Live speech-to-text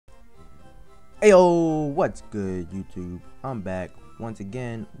Ayo, what's good, YouTube? I'm back once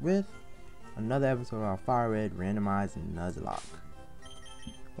again with another episode of our Fire Red Randomized Nuzlocke.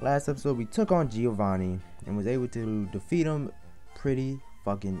 Last episode, we took on Giovanni and was able to defeat him pretty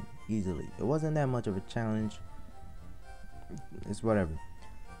fucking easily. It wasn't that much of a challenge. It's whatever.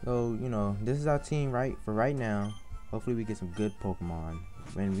 So, you know, this is our team for right now. Hopefully we get some good Pokemon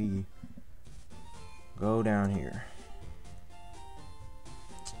when we go down here.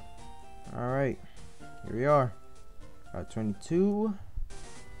 Alright, here we are. Got 22.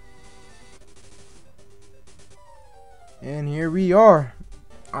 And here we are.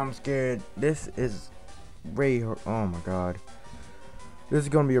 I'm scared. This is oh my god. This is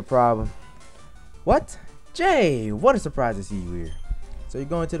gonna be a problem. What? Jay, what a surprise to see you here. So you're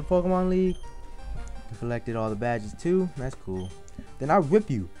going to the Pokemon League? You collected all the badges too? That's cool. Then I'll whip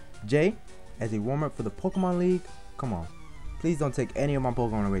you. Jay, as a warm-up for the Pokemon League, come on. Please don't take any of my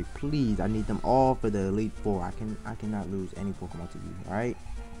Pokemon away. Please, I need them all for the Elite Four. I cannot lose any Pokemon to you, alright?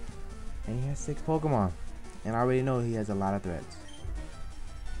 And he has 6 Pokemon. And I already know he has a lot of threats.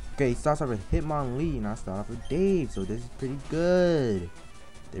 Okay, he starts off with Hitmonlee, and I start off with Dave, so this is pretty good.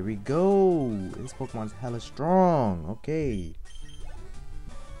 There we go. This Pokemon's hella strong. Okay.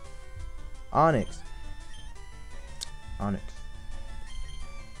 Onyx.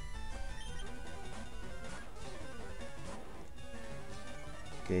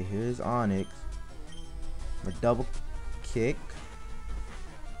 Okay, here's Onyx. A double kick.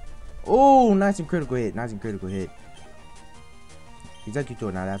 Oh, nice and critical hit. He's at you to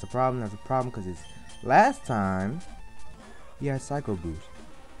it. Now that's a problem. Because his last time he had Psycho Boost.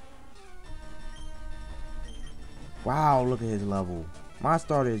 Wow, look at his level. My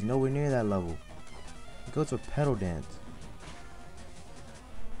starter is nowhere near that level. He goes to a Pedal Dance.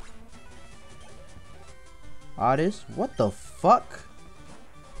 Oddish, what the fuck?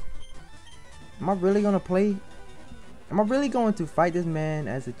 Am I really gonna play? Am I really going to fight this man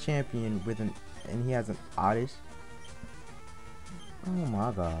as a champion and he has an Oddish? Oh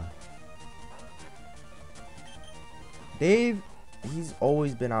my god. Dave, he's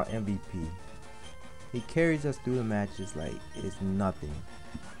always been our MVP. He carries us through the matches like it's nothing.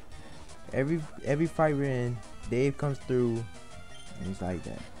 Every fight we're in, Dave comes through and he's like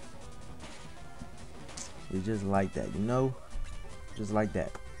that. He's just like that, you know? Just like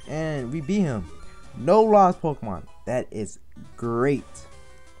that. And we beat him. No lost Pokemon. That is great.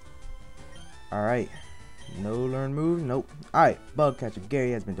 Alright. No learn moves. Nope. Alright. Bug Catcher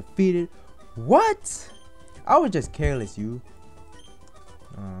Gary has been defeated. What? I was just careless, you.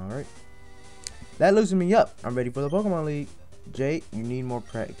 Alright. That loosened me up. I'm ready for the Pokemon League. Jay, you need more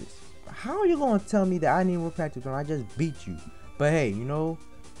practice. How are you going to tell me that I need more practice when I just beat you? But hey, you know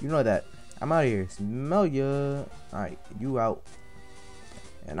that. I'm out of here. Smell ya. Alright. You out.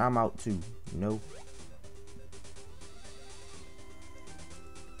 And I'm out too, you know.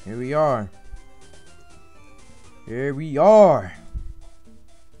 Here we are.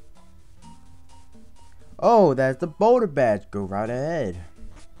 Oh, that's the Boulder badge. Go right ahead.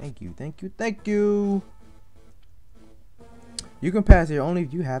 Thank you. You can pass here only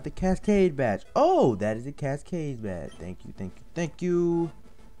if you have the Cascade badge. Oh, that is a Cascade badge. Thank you.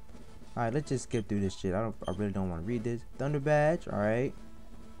 Alright, let's just skip through this shit. I really don't want to read this. Thunder badge, alright.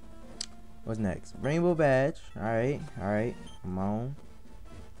 What's next? Rainbow badge. Alright. Come on.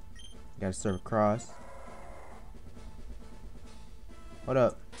 Gotta serve a cross. Hold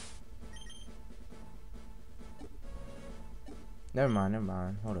up. Never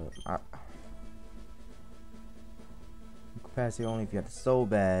mind. Hold up. You can pass here only if you have the soul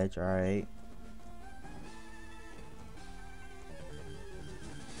badge. Alright.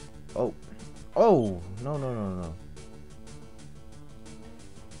 Oh. No.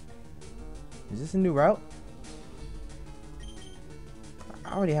 Is this a new route?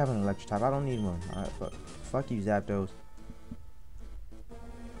 I already have an electric type. I don't need one. Alright, fuck you, Zapdos.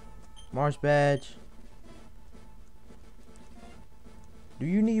 Marsh badge. Do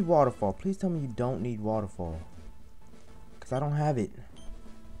you need waterfall? Please tell me you don't need waterfall. Because I don't have it.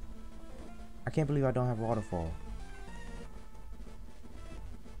 I can't believe I don't have waterfall.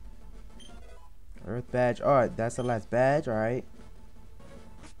 Earth badge. Alright, that's the last badge. Alright.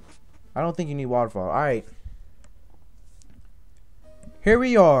 I don't think you need waterfall. Alright. Here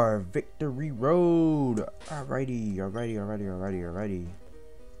we are. Victory Road. Alrighty.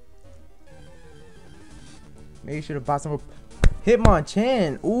 Maybe should have bought some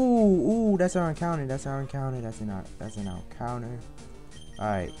Hitmonchan. Ooh, that's our encounter. That's in our encounter.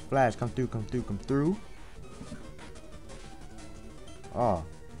 Alright. Flash, come through. Oh,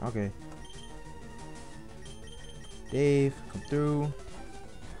 okay. Dave, come through.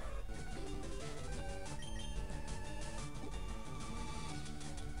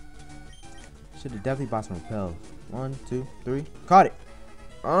 Should have definitely bought some repels. 1, 2, 3. Caught it.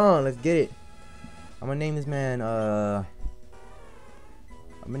 Oh, let's get it. I'm gonna name this man. I'm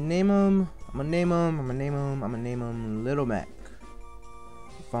gonna name him Little Mac.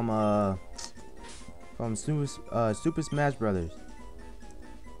 From Super Smash Brothers.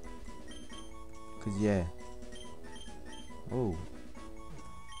 Cause yeah. Oh.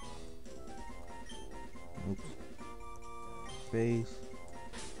 Oops. Space.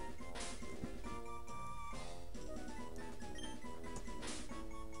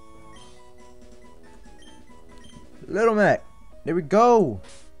 Little Mac. There we go.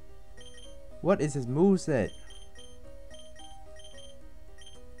 What is his moveset?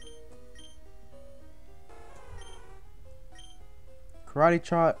 Karate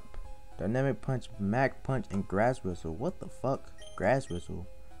chop, dynamic punch, Mac punch, and grass whistle. What the fuck? Grass whistle.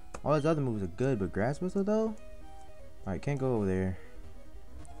 All his other moves are good, but grass whistle though? Alright, can't go over there.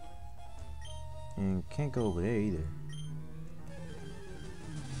 And can't go over there either.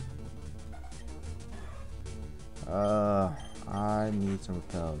 I need some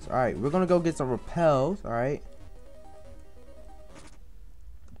repels. Alright, we're gonna go get some repels, alright?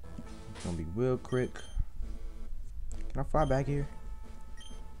 It's gonna be real quick. Can I fly back here?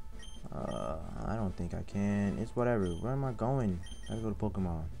 I don't think I can. It's whatever. Where am I going? I gotta go to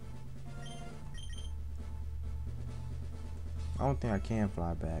Pokemon. I don't think I can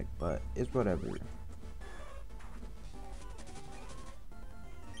fly back, but it's whatever.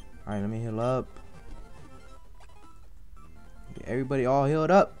 Alright, let me heal up. Get everybody all healed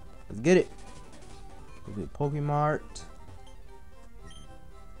up. Let's get it. Let's get Pokemart.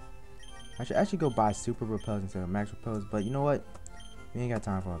 I should actually go buy super repels instead of max repels, but you know what? We ain't got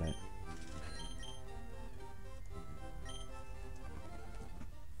time for all that.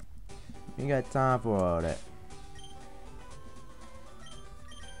 We ain't got time for all that.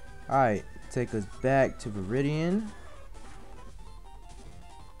 Alright, take us back to Viridian.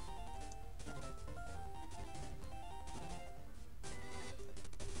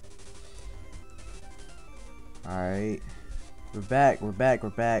 Alright. We're back.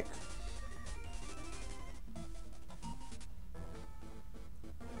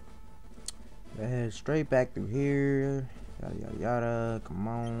 Head straight back through here. Yada yada yada. Come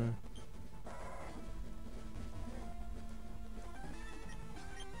on.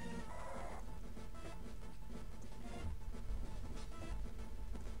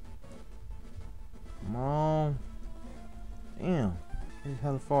 Come on. Damn. It's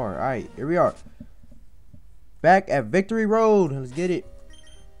hella far. Alright, here we are. Back at Victory Road. Let's get it.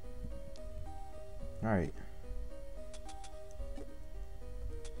 Alright.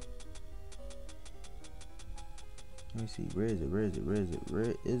 Let me see. Where is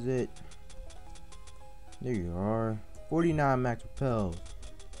it? There you are. 49 max repels.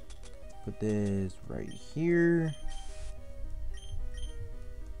 Put this right here.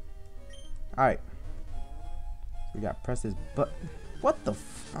 Alright. So we got to press this button. What the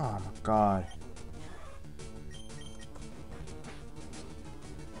f— oh my god.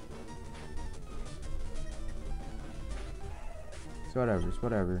 It's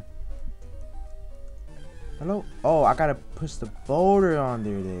whatever. Hello? Oh, I gotta push the boulder on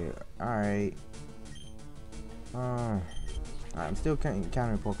there. Alright. I'm still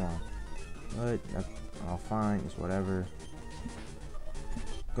encountering Pokemon. But I'll find. It's whatever.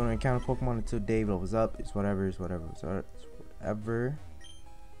 Gonna encounter Pokemon until Dave levels up. It's whatever.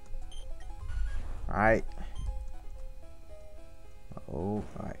 Alright. Oh,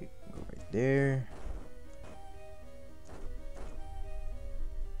 alright. Go right there.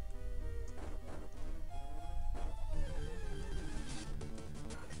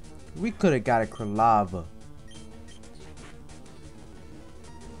 We could have got a Kralava.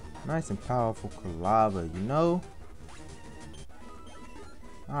 Nice and powerful Kralava, you know?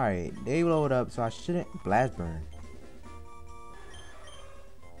 Alright, they load up, so I shouldn't— Blast Burn.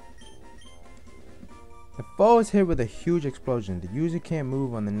 The foe is hit with a huge explosion. The user can't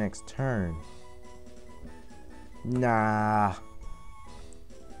move on the next turn. Nah.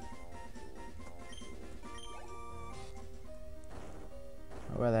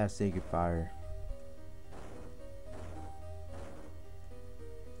 I'd rather have Sacred Fire.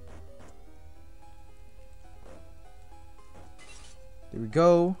 There we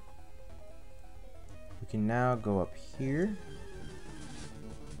go. We can now go up here.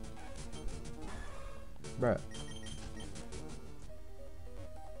 Bruh.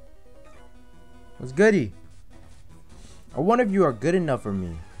 What's goody? Or one of you are good enough for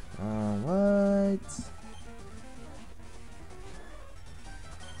me. What?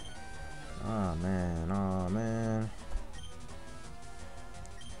 Oh man,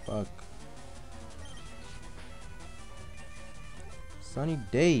 Fuck. Sunny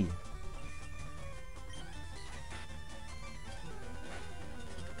day.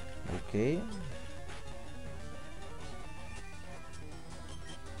 Okay.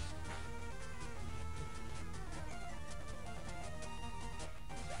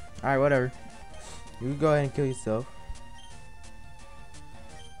 Alright, whatever. You can go ahead and kill yourself.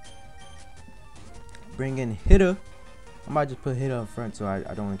 Bring in Hitter. I might just put Hitter up front so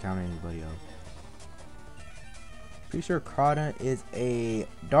I don't encounter anybody else. Pretty sure Crawdon is a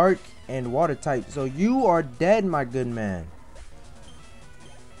dark and water type. So you are dead, my good man.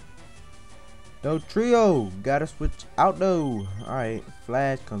 Though trio. Gotta switch out though. Alright.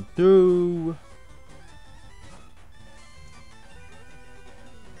 Flash come through.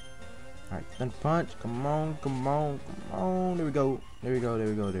 Alright, Thunder Punch. Come on, come on, come on. There we go. There we go, there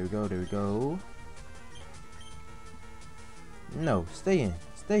we go, there we go, there we go. No, stay in.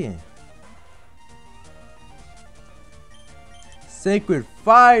 Stay in. Sacred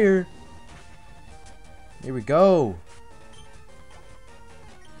Fire. Here we go.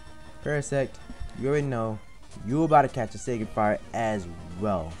 Parasect, you already know. You about to catch a Sacred Fire as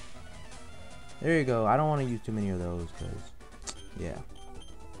well. There you go. I don't want to use too many of those because, yeah.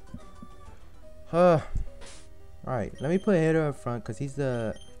 Alright, let me put Hitter up front because he's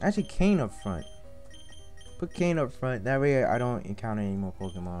the... Actually, Kane up front. Put Kane up front. That way I don't encounter any more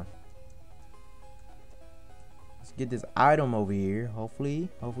Pokemon. Let's get this item over here. Hopefully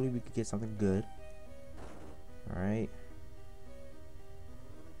we could get something good. Alright.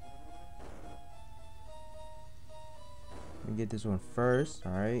 Let me get this one first.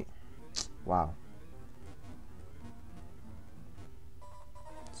 Alright. Wow.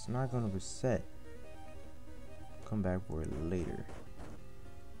 It's not going to reset. Come back for it later.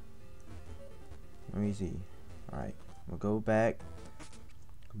 Let me see. Alright. We'll go back.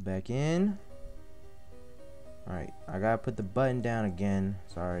 Go back in. Alright. I gotta put the button down again.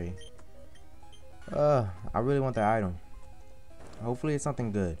 Sorry. I really want that item. Hopefully it's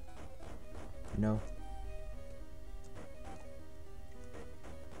something good. You know?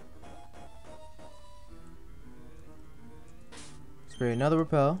 Spray another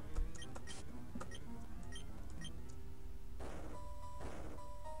repel.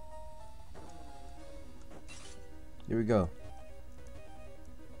 Here we go.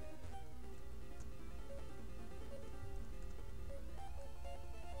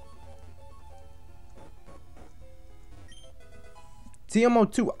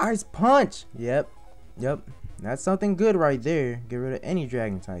 TMO2 Ice Punch. Yep. That's something good right there. Get rid of any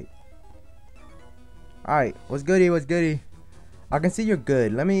dragon type. Alright, what's goody? What's goody? I can see you're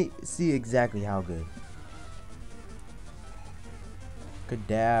good. Let me see exactly how good.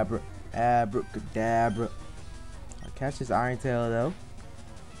 Kadabra. Abracadabra. I'll catch this Iron Tail though.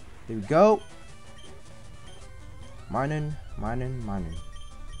 Here we go. Mining.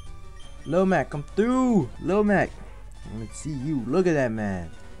 Lil Mac, come through. Lil Mac. Let's see you. Look at that man.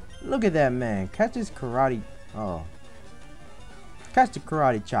 Look at that man. Catch his karate. Oh. Catch the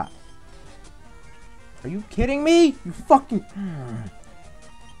karate chop. Are you kidding me? You fucking...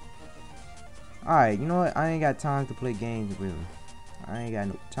 Alright, you know what? I ain't got time to play games with him. I ain't got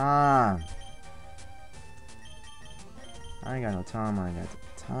no time. I ain't got no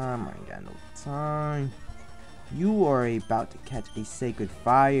time. You are about to catch a Sacred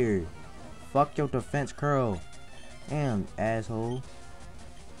Fire. Fuck your defense curl. Damn, asshole.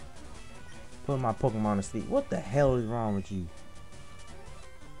 Put my Pokemon to sleep. What the hell is wrong with you?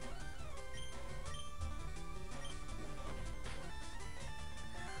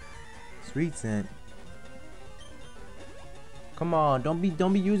 Sweet scent. Come on, don't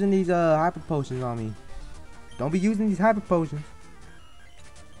be using these hyper potions on me. Don't be using these hyper potions.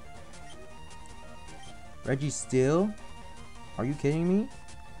 Reggie Steel? Are you kidding me?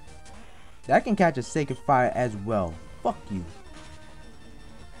 That can catch a Sacred Fire as well. Fuck you.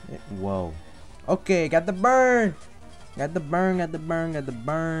 Whoa. Okay, got the burn. Got the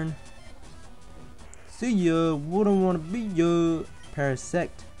burn. See ya. Wouldn't wanna be ya. Parasect.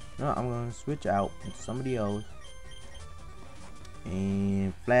 No, I'm gonna switch out into somebody else.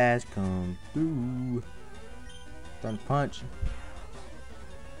 And Flash come through. Thunder Punch.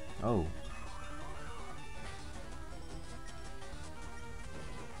 Oh.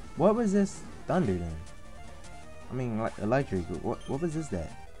 What was this thunder then? I mean, like electric. What was this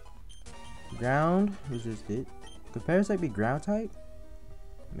that? Ground resisted. Could Parasite be ground type?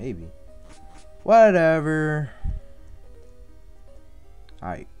 Maybe. Whatever.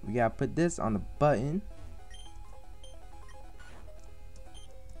 Alright, we gotta put this on the button.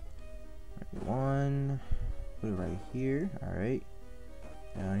 One. Put it right here. Alright.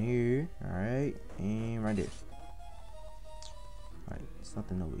 Down here. Alright. And right there. Alright.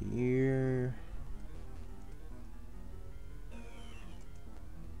 Something over here.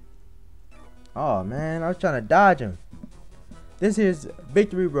 Oh man, I was trying to dodge him. This here's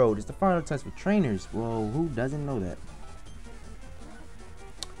Victory Road. It's the final test for trainers. Whoa, who doesn't know that?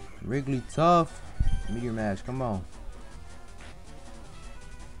 Wrigley Tough. Meteor Mash, come on.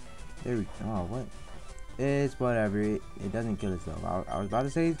 There we go. Oh, what? It's whatever. It doesn't kill itself. I was about to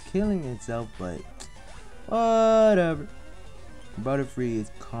say it's killing itself, but whatever. Butterfree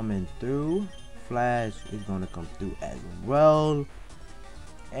is coming through. Flash is gonna come through as well.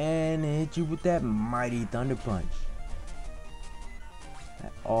 And hit you with that mighty Thunder Punch.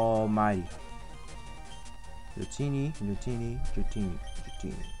 That almighty. Dratini.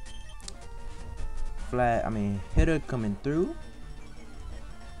 Hitter coming through.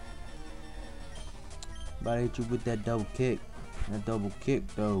 About to hit you with that double kick. That double kick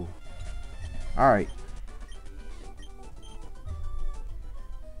though. Alright.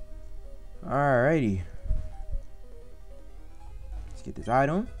 Alrighty. Let's get this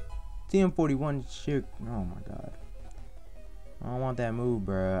item. TM41 shit. Oh my god. I don't want that move,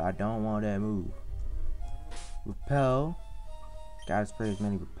 bruh. I don't want that move. Repel. Gotta spray as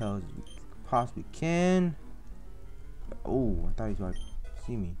many repels as we possibly can. Oh, I thought he was about to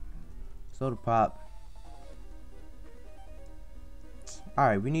see me. Soda Pop.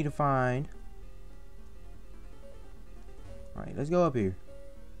 Alright, we need to find. Alright, let's go up here.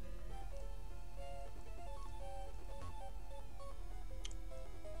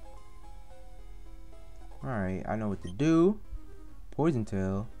 Alright, I know what to do. Poison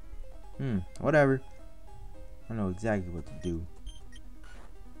Tail. Whatever. I know exactly what to do.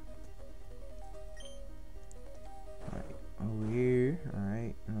 Alright, over here.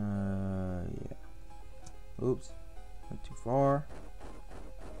 Alright. Yeah. Oops. Not too far.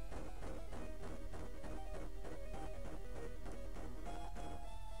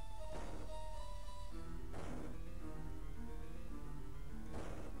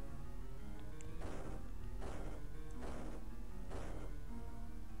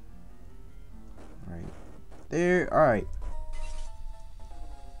 There, alright.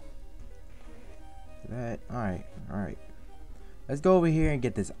 That, alright. Let's go over here and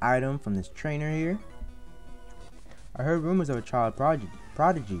get this item from this trainer here. I heard rumors of a child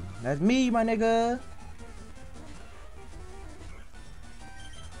prodigy. That's me, my nigga.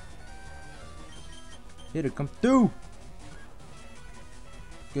 Here to come through.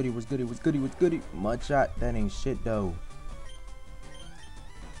 Goody, what's goody, what's goody, what's goody. Mud shot, that ain't shit though.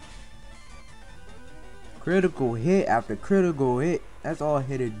 Critical hit after critical hit. That's all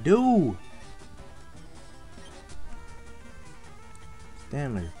hit to do.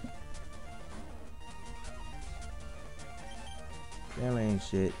 Stanley ain't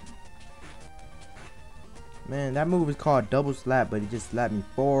shit. Man, that move is called double slap, but he just slapped me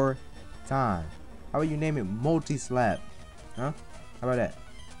 4 times. How about you name it multi-slap? Huh? How about that?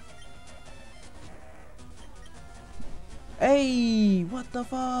 Hey, what the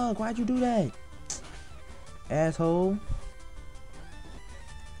fuck? Why'd you do that? Asshole.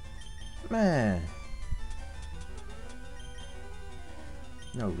 Man.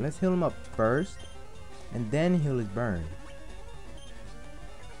 No, let's heal him up first. And then heal his burn.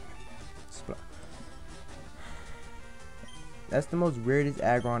 That's the most weirdest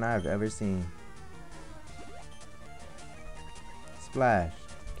aggron I've ever seen. Splash.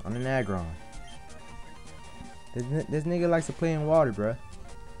 On an aggron. This nigga likes to play in water, bruh.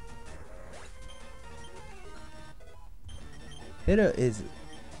 Hitter is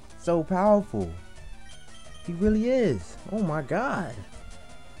so powerful. He really is. Oh my god.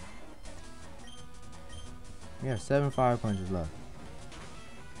 We have 7 fire punches left.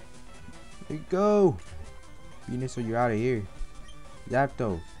 There you go. Venus, so you're out of here.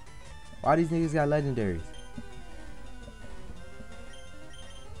 Zapdos. Why these niggas got legendaries?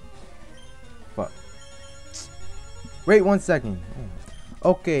 Fuck. Wait 1 second.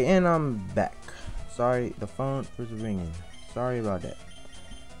 Okay, and I'm back. Sorry, the phone was ringing. Sorry about that.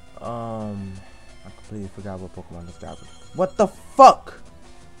 I completely forgot what Pokemon this guy was. What the fuck?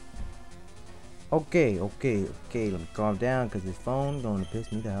 Okay. Let me calm down because this phone going to piss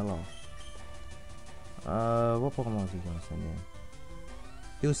me the hell off. What Pokemon is he going to send in?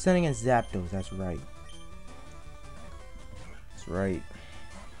 He was sending in Zapdos. That's right. That's right.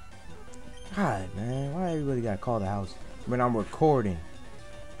 God, man, why everybody gotta call the house when I'm recording?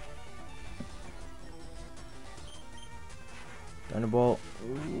 Thunderbolt.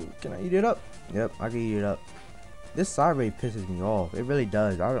 Ooh, can I eat it up? Yep, I can eat it up. This Psy-Ray pisses me off. It really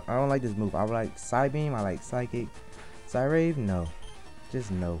does. I don't like this move. I like Psy-Beam. I like Psychic. Psy-Ray? No. Just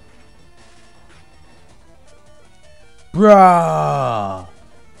no. Bruh.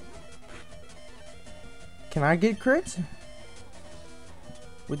 Can I get crits?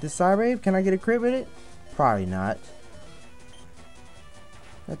 With the Cyrave? Can I get a crit with it? Probably not.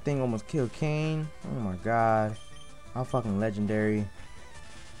 That thing almost killed Kane. Oh my god. How fucking legendary.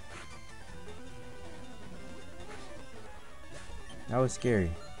 That was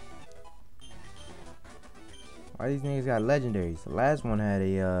scary. Why these niggas got legendaries? The last one had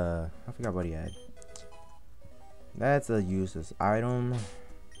a I forgot what he had. That's a useless item.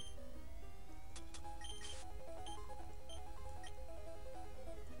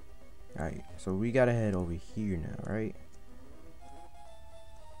 Alright, so we gotta head over here now, right?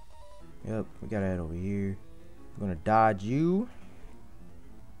 Yep, we gotta head over here. I'm gonna dodge you.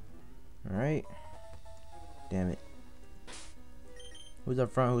 Alright. Damn it. Who's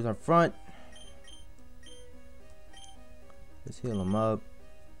up front? Who's up front? Let's heal him up.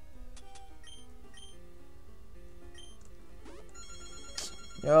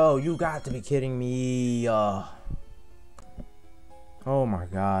 Yo, you got to be kidding me. Oh my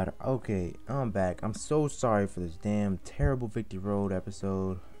god. Okay, I'm back. I'm so sorry for this damn terrible Victory Road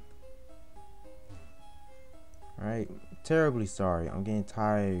episode. Alright, terribly sorry. I'm getting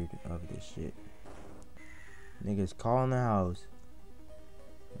tired of this shit. Niggas calling the house.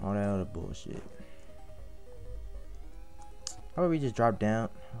 All that other bullshit. How about we just drop down?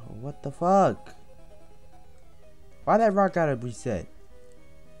 Oh, what the fuck? Why that rock gotta reset?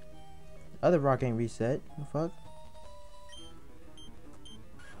 Other rock ain't reset. The fuck?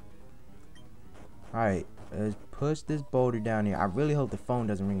 Alright, let's push this boulder down here. I really hope the phone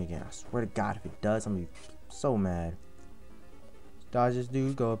doesn't ring again. I swear to god if it does, I'm gonna be so mad. Let's dodge this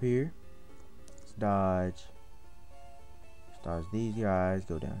dude, go up here. Let's dodge. Let's dodge these guys,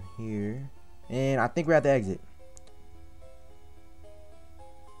 go down here. And I think we're at the exit.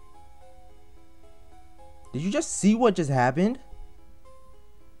 Did you just see what just happened?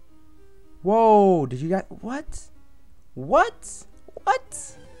 Whoa, did you guys, what? What?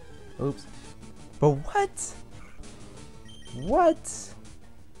 What? Oops. But what? What?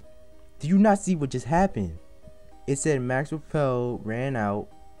 Do you not see what just happened? It said max repel ran out.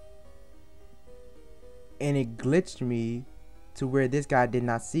 And it glitched me to where this guy did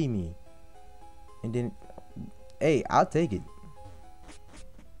not see me. And then, hey, I'll take it.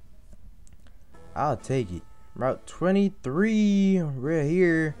 I'll take it. Route 23, we're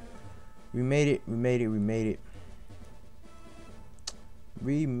here. We made it, we made it, we made it.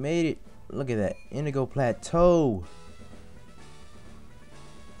 We made it. Look at that. Indigo Plateau.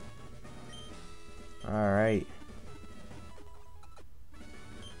 Alright.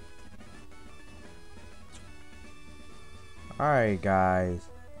 Alright, guys.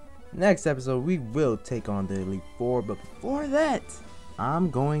 Next episode, we will take on the Elite Four. But before that, I'm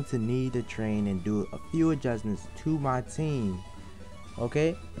going to need to train and do a few adjustments to my team.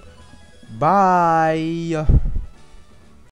 Okay? Bye.